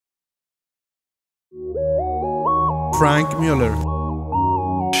Franck Muller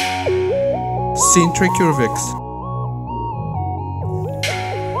Cintre Curvex.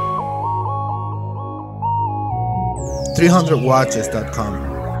 300watches.com.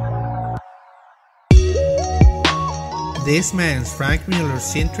 This man's Franck Muller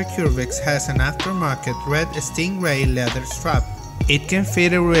Cintre Curvex has an aftermarket red stingray leather strap. It can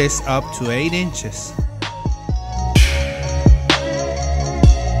fit a wrist up to 8 inches.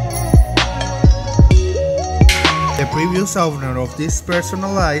 The previous owner of this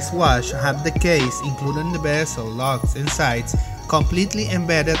personalized watch had the case, including the bezel, lugs, and sides, completely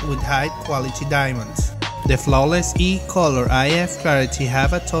embedded with high-quality diamonds. The flawless E-color IF clarity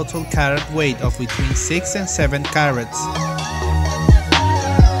have a total carat weight of between 6 and 7 carats.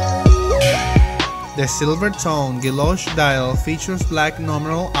 The silver tone guilloche dial features black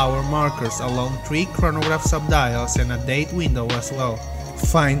numeral hour markers along 3 chronograph subdials and a date window as well.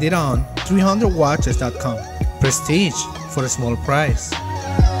 Find it on 300watches.com. Prestige for a small price.